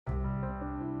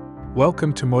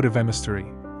Welcome to Mystery,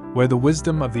 where the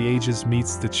wisdom of the ages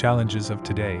meets the challenges of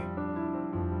today.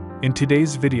 In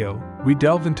today's video, we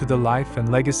delve into the life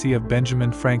and legacy of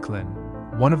Benjamin Franklin,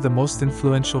 one of the most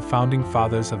influential founding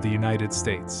fathers of the United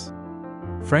States.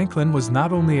 Franklin was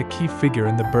not only a key figure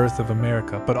in the birth of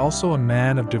America but also a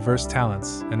man of diverse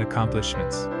talents and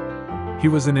accomplishments. He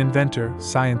was an inventor,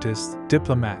 scientist,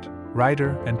 diplomat,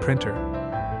 writer, and printer.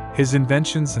 His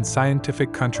inventions and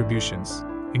scientific contributions,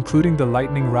 including the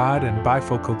lightning rod and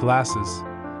bifocal glasses,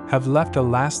 have left a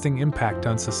lasting impact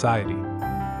on society.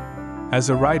 As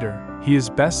a writer, he is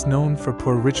best known for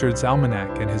Poor Richard's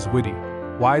Almanac and his witty,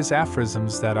 wise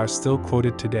aphorisms that are still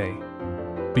quoted today.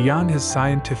 Beyond his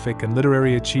scientific and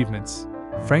literary achievements,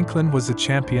 Franklin was a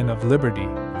champion of liberty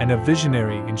and a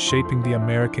visionary in shaping the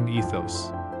American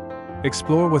ethos.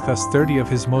 Explore with us 30 of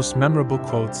his most memorable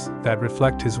quotes that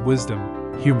reflect his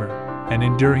wisdom, humor, and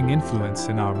enduring influence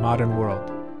in our modern world.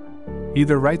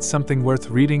 Either write something worth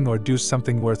reading or do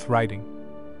something worth writing.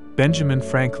 Benjamin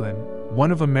Franklin,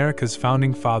 one of America's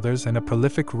founding fathers and a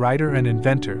prolific writer and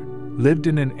inventor, lived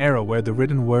in an era where the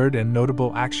written word and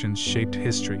notable actions shaped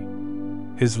history.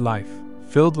 His life,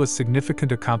 filled with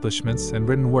significant accomplishments and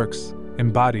written works,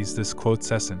 embodies this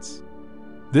quote's essence.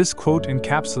 This quote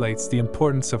encapsulates the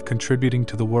importance of contributing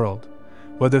to the world,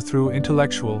 whether through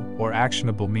intellectual or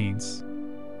actionable means.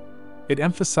 It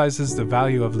emphasizes the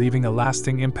value of leaving a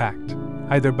lasting impact,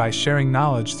 either by sharing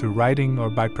knowledge through writing or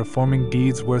by performing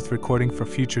deeds worth recording for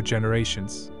future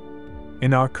generations.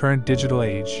 In our current digital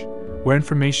age, where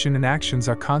information and actions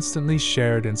are constantly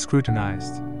shared and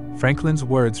scrutinized, Franklin's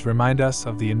words remind us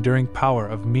of the enduring power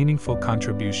of meaningful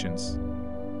contributions.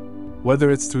 Whether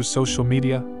it's through social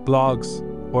media, blogs,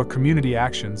 or community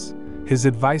actions, his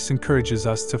advice encourages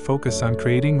us to focus on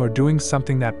creating or doing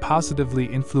something that positively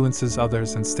influences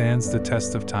others and stands the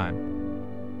test of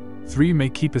time. 3 may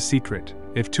keep a secret,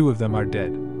 if 2 of them are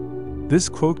dead. This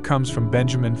quote comes from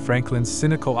Benjamin Franklin's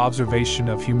cynical observation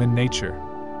of human nature,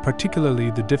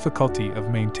 particularly the difficulty of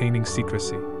maintaining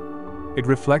secrecy. It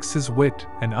reflects his wit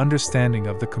and understanding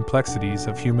of the complexities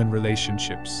of human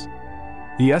relationships.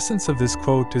 The essence of this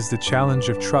quote is the challenge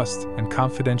of trust and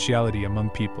confidentiality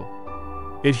among people.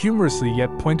 It humorously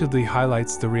yet pointedly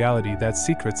highlights the reality that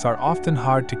secrets are often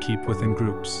hard to keep within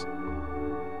groups.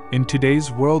 In today's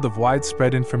world of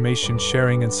widespread information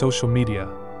sharing and social media,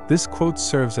 this quote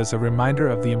serves as a reminder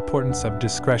of the importance of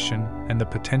discretion and the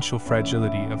potential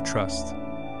fragility of trust.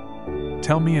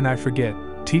 Tell me and I forget,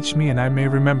 teach me and I may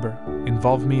remember,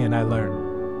 involve me and I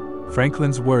learn.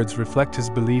 Franklin's words reflect his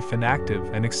belief in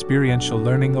active and experiential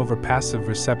learning over passive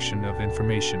reception of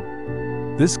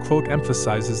information. This quote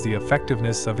emphasizes the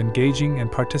effectiveness of engaging and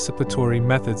participatory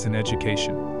methods in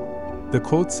education. The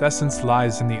quote's essence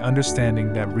lies in the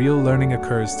understanding that real learning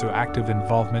occurs through active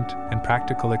involvement and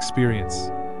practical experience,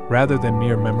 rather than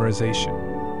mere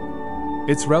memorization.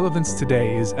 Its relevance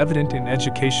today is evident in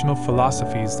educational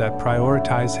philosophies that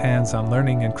prioritize hands-on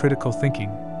learning and critical thinking,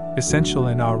 essential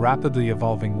in our rapidly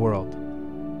evolving world.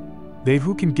 They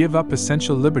who can give up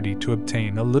essential liberty to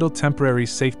obtain a little temporary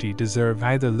safety deserve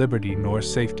neither liberty nor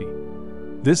safety.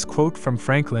 This quote from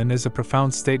Franklin is a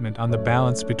profound statement on the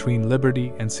balance between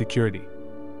liberty and security.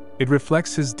 It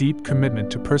reflects his deep commitment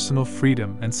to personal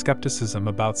freedom and skepticism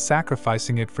about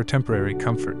sacrificing it for temporary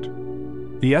comfort.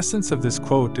 The essence of this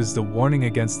quote is the warning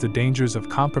against the dangers of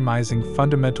compromising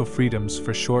fundamental freedoms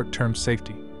for short-term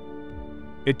safety.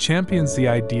 It champions the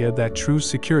idea that true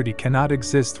security cannot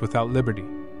exist without liberty.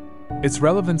 Its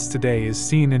relevance today is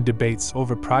seen in debates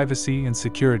over privacy and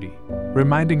security,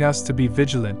 reminding us to be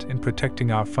vigilant in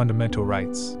protecting our fundamental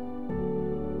rights.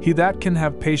 He that can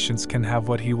have patience can have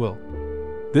what he will.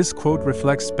 This quote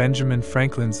reflects Benjamin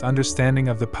Franklin's understanding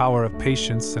of the power of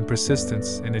patience and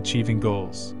persistence in achieving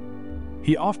goals.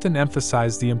 He often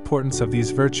emphasized the importance of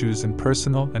these virtues in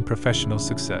personal and professional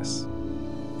success.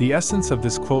 The essence of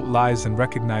this quote lies in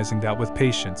recognizing that with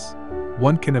patience,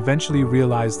 one can eventually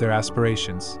realize their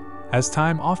aspirations, as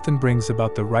time often brings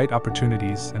about the right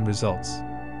opportunities and results.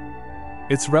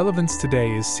 Its relevance today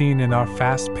is seen in our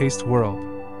fast-paced world,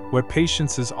 where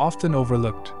patience is often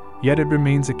overlooked, yet it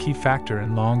remains a key factor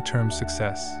in long-term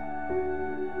success.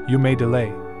 You may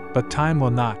delay, but time will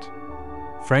not.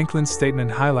 Franklin's statement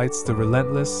highlights the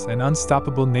relentless and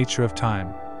unstoppable nature of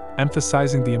time,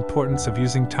 emphasizing the importance of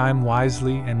using time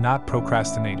wisely and not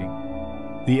procrastinating.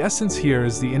 The essence here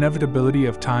is the inevitability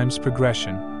of time's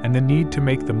progression and the need to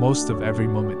make the most of every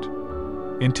moment.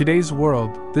 In today's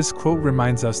world, this quote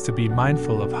reminds us to be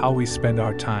mindful of how we spend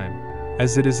our time,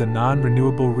 as it is a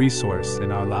non-renewable resource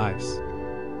in our lives.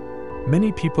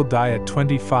 Many people die at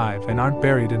 25 and aren't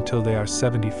buried until they are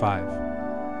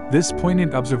 75. This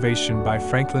poignant observation by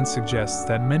Franklin suggests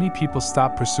that many people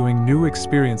stop pursuing new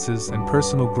experiences and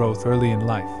personal growth early in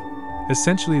life,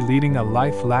 essentially leading a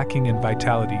life lacking in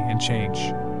vitality and change.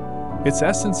 Its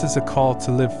essence is a call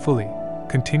to live fully,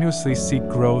 continuously seek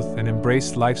growth, and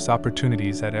embrace life's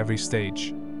opportunities at every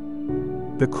stage.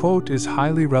 The quote is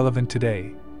highly relevant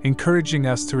today, encouraging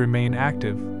us to remain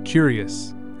active,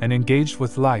 curious, and engaged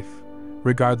with life,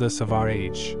 regardless of our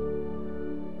age.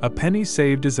 A penny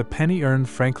saved is a penny earned.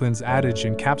 Franklin's adage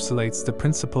encapsulates the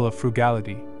principle of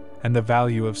frugality and the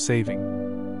value of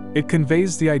saving. It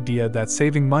conveys the idea that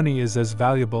saving money is as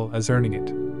valuable as earning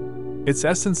it. Its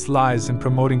essence lies in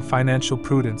promoting financial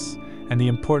prudence and the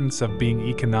importance of being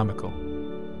economical.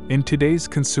 In today's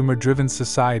consumer-driven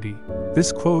society,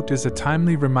 this quote is a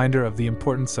timely reminder of the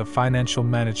importance of financial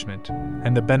management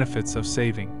and the benefits of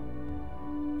saving.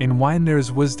 In wine there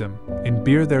is wisdom, in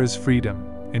beer there is freedom,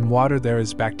 in water there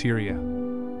is bacteria.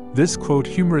 This quote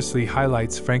humorously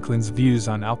highlights Franklin's views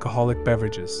on alcoholic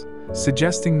beverages,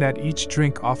 suggesting that each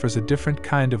drink offers a different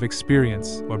kind of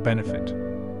experience or benefit.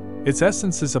 Its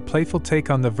essence is a playful take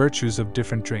on the virtues of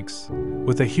different drinks,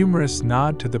 with a humorous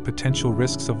nod to the potential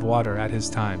risks of water at his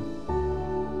time.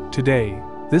 Today,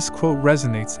 this quote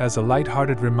resonates as a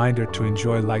light-hearted reminder to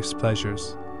enjoy life's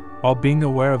pleasures, while being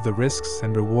aware of the risks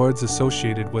and rewards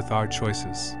associated with our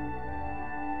choices.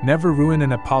 Never ruin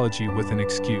an apology with an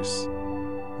excuse.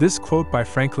 This quote by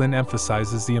Franklin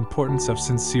emphasizes the importance of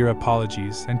sincere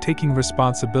apologies and taking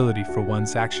responsibility for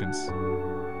one's actions.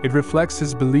 It reflects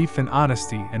his belief in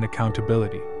honesty and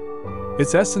accountability.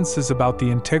 Its essence is about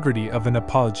the integrity of an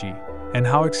apology and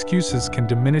how excuses can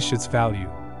diminish its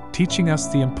value, teaching us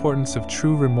the importance of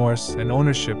true remorse and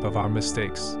ownership of our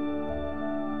mistakes.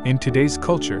 In today's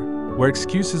culture, where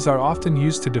excuses are often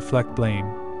used to deflect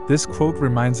blame, this quote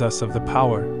reminds us of the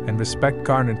power and respect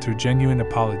garnered through genuine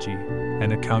apology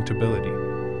and accountability.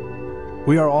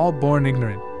 We are all born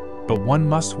ignorant, but one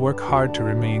must work hard to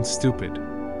remain stupid.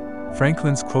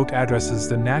 Franklin's quote addresses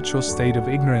the natural state of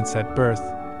ignorance at birth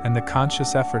and the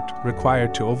conscious effort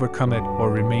required to overcome it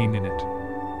or remain in it.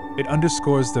 It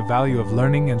underscores the value of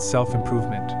learning and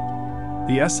self-improvement.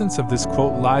 The essence of this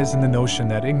quote lies in the notion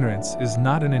that ignorance is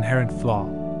not an inherent flaw,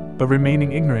 but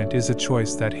remaining ignorant is a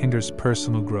choice that hinders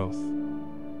personal growth.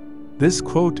 This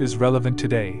quote is relevant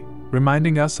today,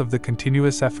 reminding us of the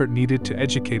continuous effort needed to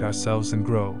educate ourselves and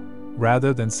grow,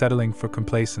 rather than settling for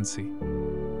complacency.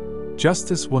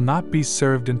 Justice will not be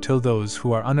served until those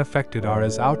who are unaffected are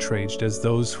as outraged as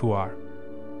those who are.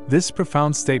 This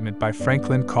profound statement by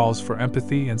Franklin calls for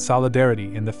empathy and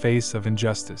solidarity in the face of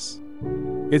injustice.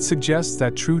 It suggests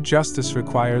that true justice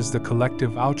requires the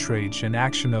collective outrage and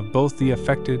action of both the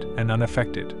affected and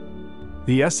unaffected.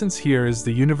 The essence here is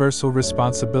the universal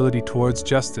responsibility towards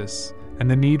justice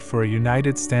and the need for a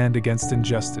united stand against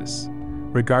injustice,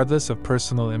 regardless of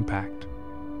personal impact.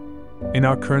 In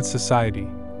our current society,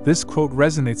 this quote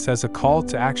resonates as a call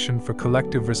to action for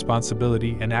collective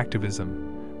responsibility and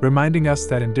activism, reminding us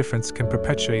that indifference can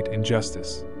perpetuate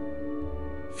injustice.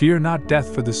 Fear not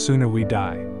death, for the sooner we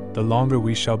die, the longer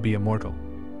we shall be immortal.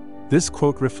 This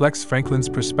quote reflects Franklin's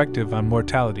perspective on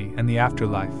mortality and the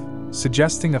afterlife,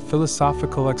 suggesting a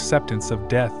philosophical acceptance of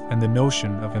death and the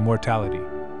notion of immortality.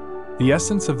 The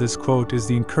essence of this quote is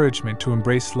the encouragement to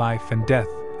embrace life and death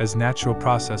as natural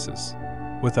processes,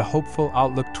 with a hopeful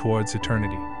outlook towards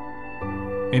eternity.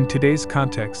 In today's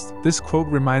context, this quote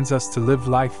reminds us to live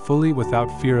life fully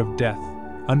without fear of death,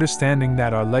 understanding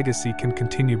that our legacy can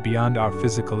continue beyond our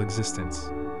physical existence.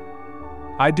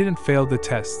 I didn't fail the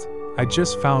test, I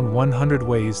just found 100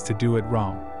 ways to do it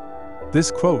wrong. This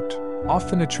quote,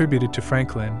 often attributed to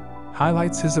Franklin,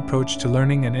 highlights his approach to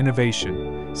learning and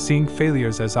innovation, seeing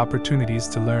failures as opportunities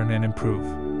to learn and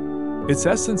improve. Its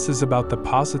essence is about the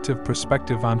positive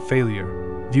perspective on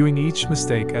failure, viewing each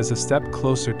mistake as a step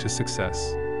closer to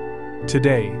success.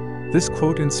 Today, this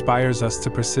quote inspires us to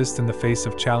persist in the face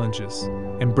of challenges,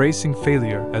 embracing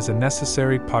failure as a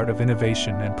necessary part of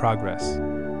innovation and progress.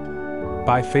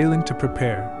 By failing to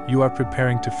prepare, you are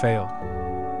preparing to fail.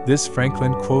 This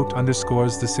Franklin quote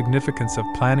underscores the significance of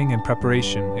planning and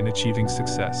preparation in achieving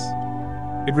success.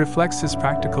 It reflects his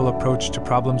practical approach to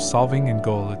problem solving and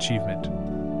goal achievement.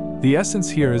 The essence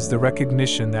here is the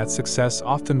recognition that success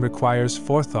often requires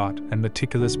forethought and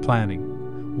meticulous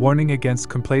planning, warning against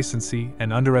complacency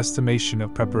and underestimation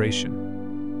of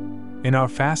preparation. In our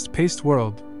fast-paced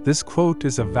world, this quote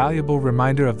is a valuable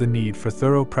reminder of the need for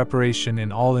thorough preparation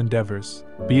in all endeavors,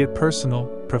 be it personal,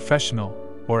 professional,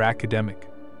 or academic.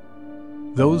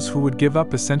 Those who would give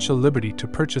up essential liberty to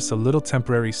purchase a little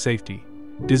temporary safety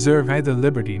deserve neither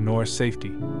liberty nor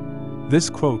safety. This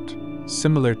quote,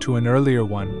 similar to an earlier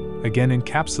one, again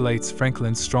encapsulates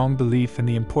Franklin's strong belief in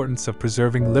the importance of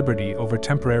preserving liberty over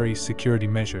temporary security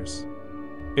measures.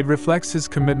 It reflects his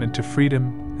commitment to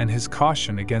freedom and his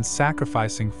caution against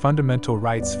sacrificing fundamental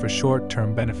rights for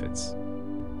short-term benefits.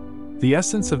 The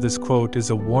essence of this quote is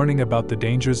a warning about the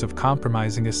dangers of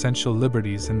compromising essential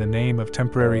liberties in the name of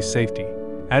temporary safety,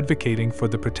 advocating for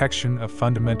the protection of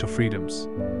fundamental freedoms.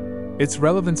 Its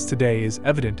relevance today is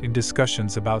evident in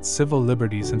discussions about civil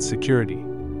liberties and security,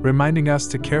 reminding us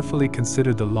to carefully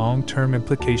consider the long-term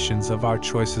implications of our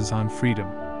choices on freedom.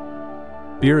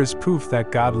 Beer is proof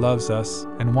that God loves us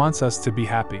and wants us to be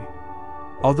happy.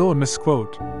 Although a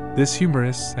misquote, this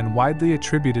humorous and widely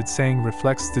attributed saying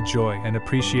reflects the joy and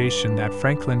appreciation that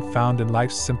Franklin found in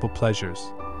life's simple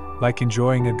pleasures, like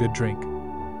enjoying a good drink.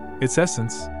 Its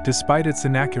essence, despite its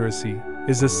inaccuracy,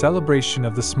 is a celebration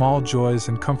of the small joys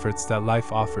and comforts that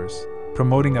life offers,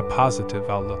 promoting a positive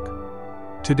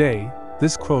outlook. Today,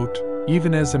 this quote,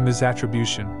 even as a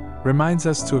misattribution, reminds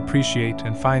us to appreciate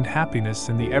and find happiness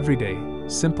in the everyday,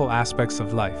 simple aspects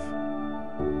of life.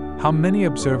 How many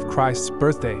observe Christ's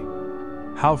birthday?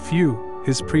 How few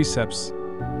his precepts?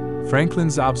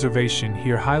 Franklin's observation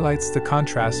here highlights the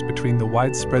contrast between the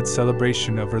widespread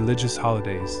celebration of religious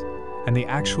holidays and the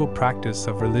actual practice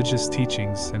of religious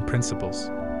teachings and principles.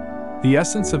 The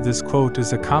essence of this quote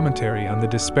is a commentary on the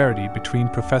disparity between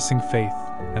professing faith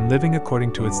and living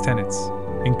according to its tenets,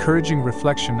 encouraging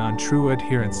reflection on true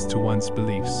adherence to one's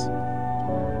beliefs.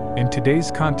 In today's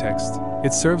context,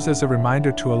 it serves as a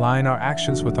reminder to align our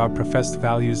actions with our professed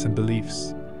values and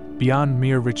beliefs, beyond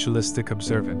mere ritualistic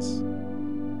observance.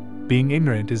 Being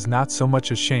ignorant is not so much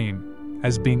a shame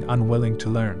as being unwilling to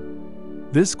learn.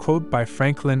 This quote by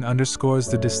Franklin underscores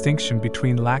the distinction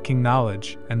between lacking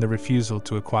knowledge and the refusal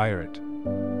to acquire it.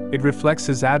 It reflects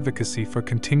his advocacy for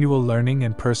continual learning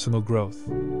and personal growth.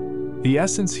 The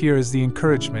essence here is the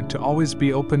encouragement to always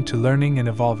be open to learning and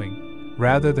evolving,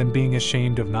 rather than being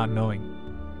ashamed of not knowing.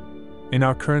 In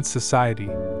our current society,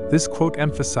 this quote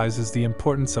emphasizes the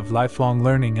importance of lifelong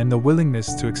learning and the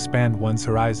willingness to expand one's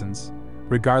horizons,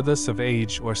 regardless of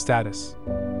age or status.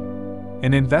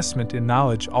 An investment in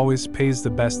knowledge always pays the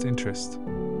best interest.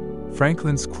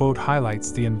 Franklin's quote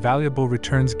highlights the invaluable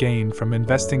returns gained from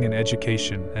investing in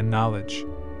education and knowledge.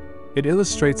 It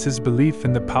illustrates his belief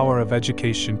in the power of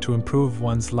education to improve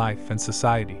one's life and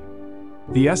society.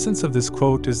 The essence of this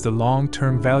quote is the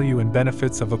long-term value and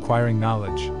benefits of acquiring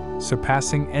knowledge,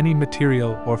 surpassing any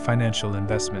material or financial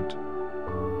investment.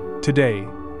 Today,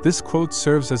 this quote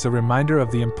serves as a reminder of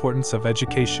the importance of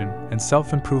education and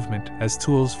self-improvement as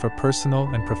tools for personal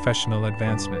and professional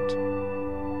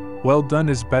advancement. Well done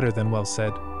is better than well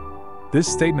said. This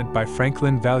statement by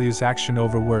Franklin values action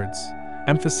over words,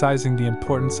 emphasizing the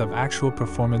importance of actual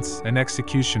performance and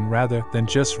execution rather than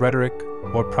just rhetoric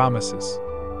or promises.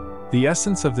 The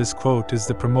essence of this quote is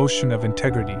the promotion of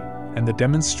integrity and the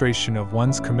demonstration of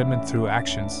one's commitment through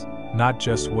actions, not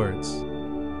just words.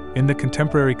 In the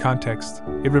contemporary context,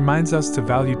 it reminds us to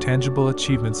value tangible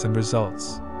achievements and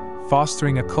results,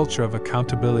 fostering a culture of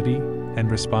accountability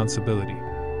and responsibility.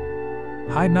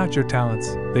 Hide not your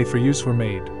talents, they for use were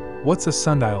made. What's a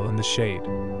sundial in the shade?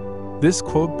 This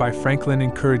quote by Franklin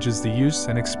encourages the use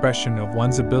and expression of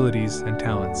one's abilities and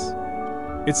talents.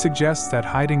 It suggests that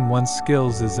hiding one's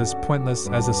skills is as pointless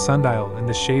as a sundial in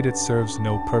the shade; it serves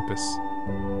no purpose.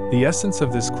 The essence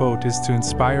of this quote is to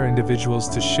inspire individuals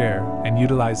to share and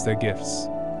utilize their gifts,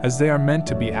 as they are meant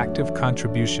to be active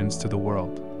contributions to the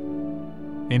world.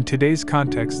 In today's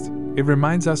context, it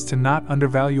reminds us to not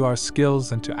undervalue our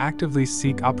skills and to actively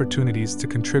seek opportunities to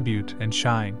contribute and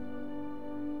shine.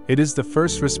 It is the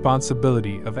first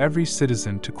responsibility of every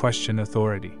citizen to question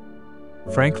authority.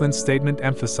 Franklin's statement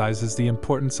emphasizes the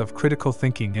importance of critical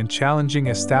thinking and challenging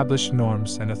established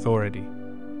norms and authority.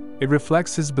 It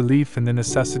reflects his belief in the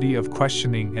necessity of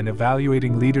questioning and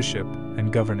evaluating leadership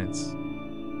and governance.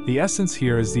 The essence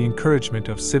here is the encouragement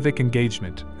of civic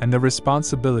engagement and the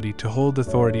responsibility to hold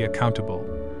authority accountable,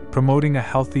 promoting a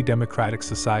healthy democratic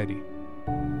society.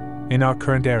 In our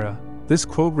current era, this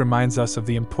quote reminds us of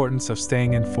the importance of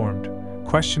staying informed,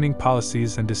 questioning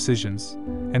policies and decisions,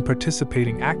 and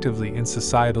participating actively in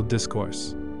societal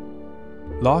discourse.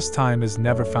 Lost time is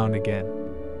never found again.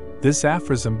 This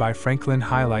aphorism by Franklin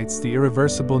highlights the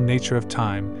irreversible nature of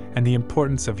time and the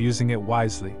importance of using it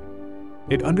wisely.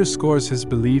 It underscores his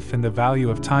belief in the value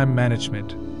of time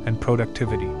management and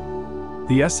productivity.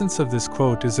 The essence of this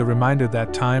quote is a reminder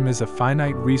that time is a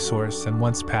finite resource and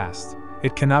once passed,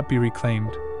 it cannot be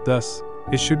reclaimed, thus,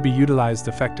 it should be utilized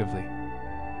effectively.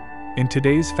 In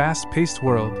today's fast-paced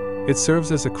world, it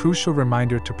serves as a crucial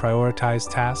reminder to prioritize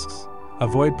tasks,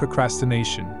 avoid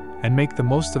procrastination, and make the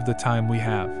most of the time we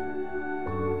have.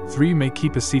 3 may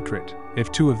keep a secret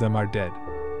if 2 of them are dead.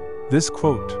 This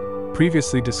quote,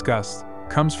 previously discussed,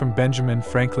 comes from Benjamin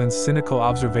Franklin's cynical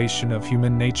observation of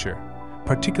human nature,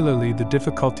 particularly the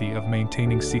difficulty of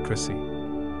maintaining secrecy.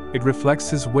 It reflects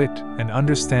his wit and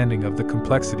understanding of the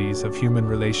complexities of human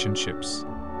relationships.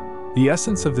 The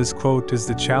essence of this quote is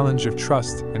the challenge of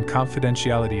trust and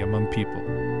confidentiality among people.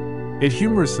 It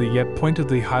humorously yet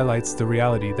pointedly highlights the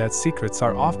reality that secrets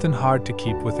are often hard to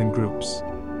keep within groups.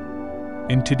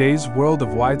 In today's world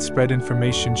of widespread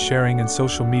information sharing and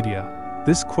social media,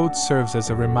 this quote serves as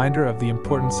a reminder of the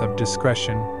importance of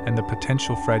discretion and the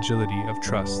potential fragility of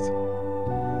trust.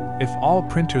 If all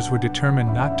printers were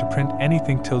determined not to print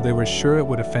anything till they were sure it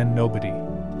would offend nobody,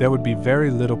 there would be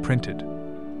very little printed.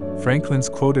 Franklin's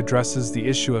quote addresses the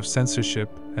issue of censorship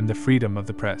and the freedom of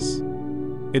the press.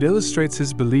 It illustrates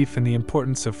his belief in the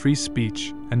importance of free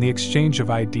speech and the exchange of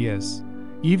ideas,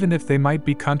 even if they might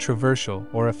be controversial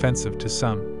or offensive to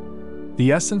some.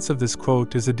 The essence of this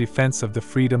quote is a defense of the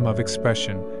freedom of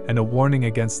expression and a warning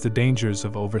against the dangers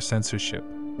of over-censorship.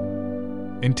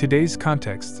 In today's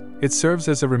context, it serves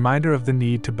as a reminder of the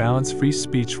need to balance free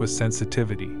speech with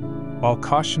sensitivity, while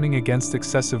cautioning against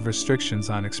excessive restrictions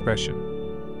on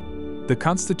expression. The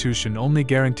Constitution only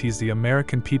guarantees the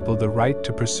American people the right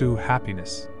to pursue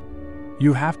happiness.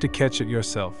 You have to catch it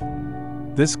yourself.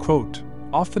 This quote,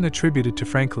 often attributed to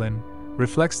Franklin,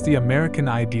 reflects the American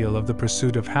ideal of the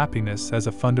pursuit of happiness as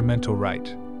a fundamental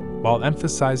right, while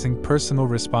emphasizing personal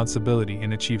responsibility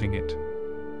in achieving it.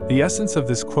 The essence of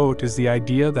this quote is the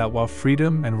idea that while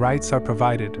freedom and rights are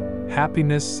provided,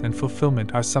 happiness and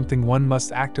fulfillment are something one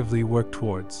must actively work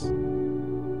towards.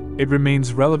 It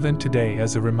remains relevant today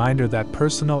as a reminder that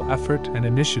personal effort and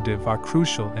initiative are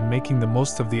crucial in making the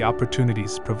most of the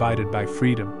opportunities provided by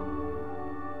freedom.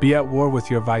 Be at war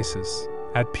with your vices,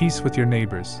 at peace with your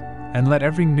neighbors, and let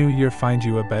every new year find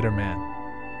you a better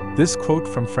man. This quote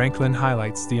from Franklin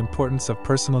highlights the importance of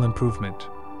personal improvement,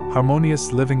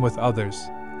 harmonious living with others,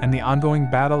 and the ongoing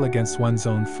battle against one's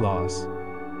own flaws.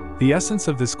 The essence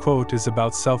of this quote is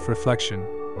about self-reflection,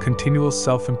 continual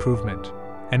self-improvement,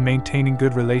 and maintaining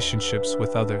good relationships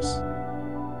with others.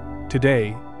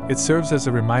 Today, it serves as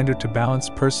a reminder to balance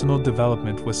personal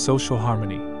development with social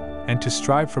harmony, and to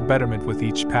strive for betterment with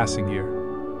each passing year.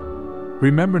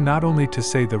 Remember not only to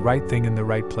say the right thing in the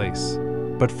right place,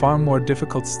 but far more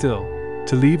difficult still,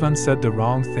 to leave unsaid the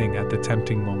wrong thing at the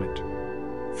tempting moment.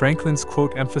 Franklin's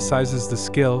quote emphasizes the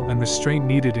skill and restraint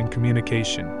needed in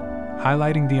communication,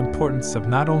 highlighting the importance of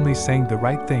not only saying the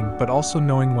right thing but also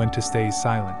knowing when to stay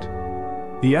silent.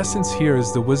 The essence here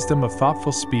is the wisdom of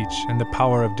thoughtful speech and the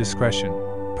power of discretion,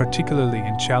 particularly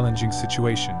in challenging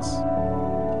situations.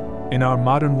 In our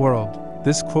modern world,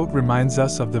 this quote reminds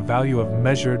us of the value of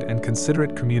measured and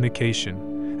considerate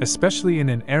communication, especially in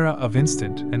an era of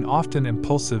instant and often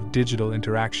impulsive digital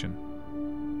interaction.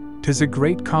 'Tis a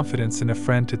great confidence in a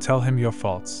friend to tell him your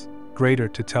faults, greater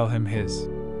to tell him his.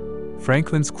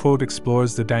 Franklin's quote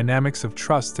explores the dynamics of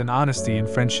trust and honesty in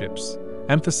friendships,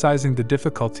 emphasizing the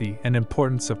difficulty and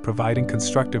importance of providing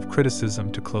constructive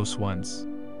criticism to close ones.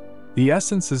 The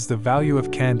essence is the value of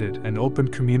candid and open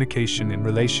communication in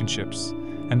relationships,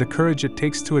 and the courage it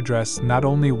takes to address not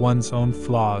only one's own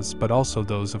flaws but also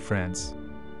those of friends.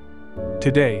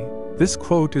 Today, this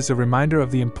quote is a reminder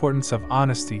of the importance of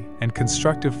honesty and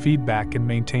constructive feedback in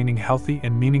maintaining healthy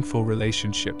and meaningful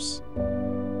relationships.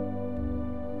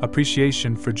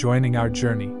 Appreciation for joining our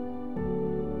journey.